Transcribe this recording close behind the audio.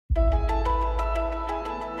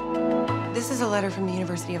This is a letter from the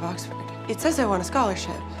University of Oxford. It says I want a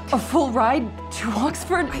scholarship. A full ride to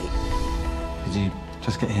Oxford? Did you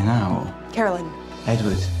just get here now? Or? Carolyn.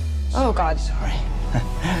 Edward. Oh, God. Sorry.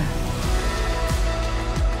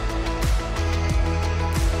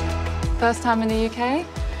 First time in the UK?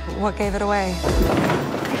 What gave it away?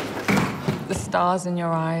 The stars in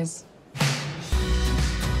your eyes.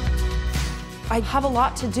 I have a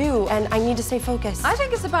lot to do, and I need to stay focused. I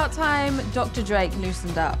think it's about time Dr. Drake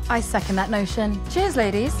loosened up. I second that notion. Cheers,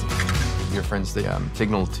 ladies. Your friends, they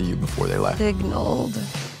signaled to you before they left. Signaled.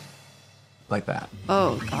 Like that.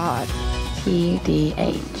 Oh, God.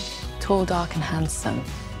 TDH. Tall, dark, and handsome.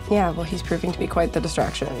 Yeah, well, he's proving to be quite the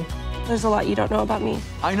distraction. There's a lot you don't know about me.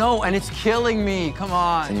 I know, and it's killing me. Come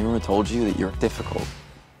on. Has anyone told you that you're difficult?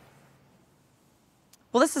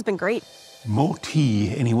 Well, this has been great. More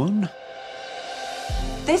tea, anyone?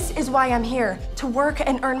 This is why I'm here, to work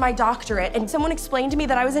and earn my doctorate, and someone explained to me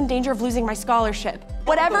that I was in danger of losing my scholarship.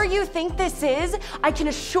 Whatever you think this is, I can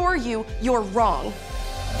assure you, you're wrong.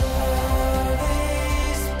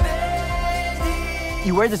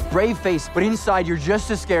 You wear this brave face, but inside you're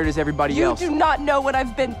just as scared as everybody else. You do not know what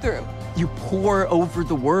I've been through. You pour over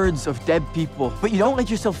the words of dead people, but you don't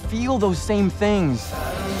let yourself feel those same things.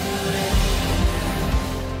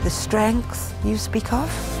 The strength you speak of?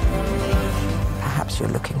 Perhaps you're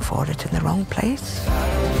looking for it in the wrong place.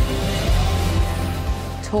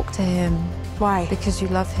 Talk to him. Why? Because you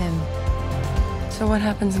love him. So what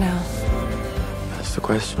happens now? That's the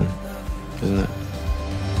question, isn't it?